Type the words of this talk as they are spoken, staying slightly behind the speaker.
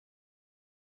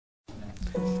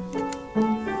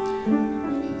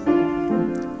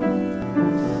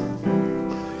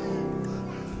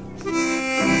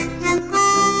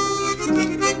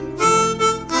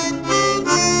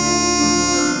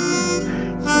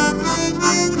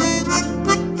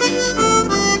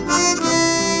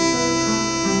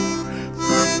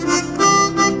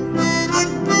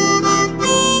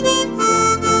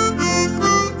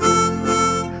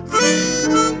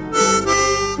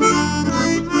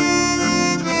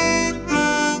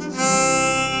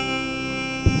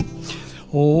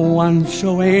Once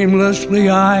so aimlessly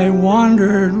I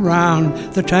wandered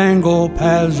round the tangled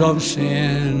paths of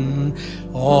sin.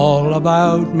 All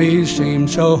about me seemed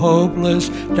so hopeless,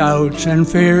 doubts and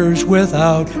fears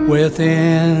without,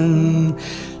 within.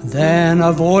 Then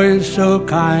a voice so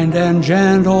kind and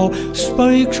gentle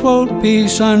spoke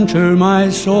peace unto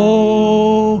my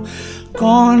soul.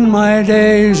 Gone my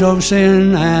days of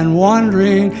sin and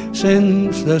wandering,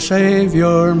 since the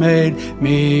Savior made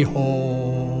me whole.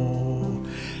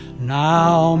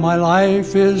 Now my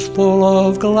life is full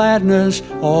of gladness,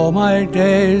 all my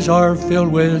days are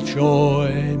filled with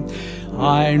joy.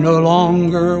 I no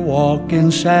longer walk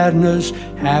in sadness,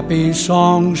 happy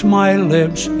songs my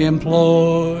lips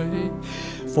employ.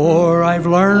 For I've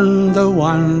learned the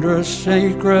wondrous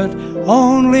secret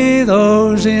only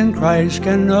those in Christ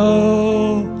can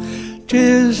know.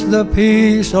 'Tis the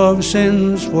peace of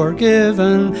sins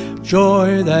forgiven,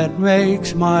 joy that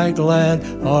makes my glad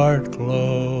heart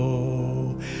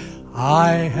glow.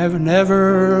 I have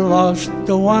never lost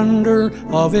the wonder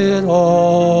of it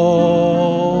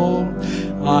all.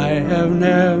 I have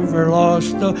never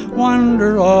lost the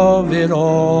wonder of it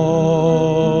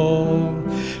all.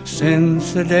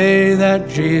 Since the day that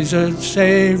Jesus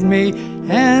saved me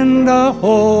and a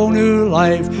whole new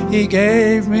life He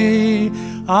gave me,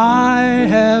 I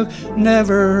have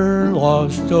never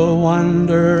lost the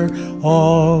wonder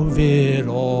of it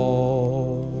all.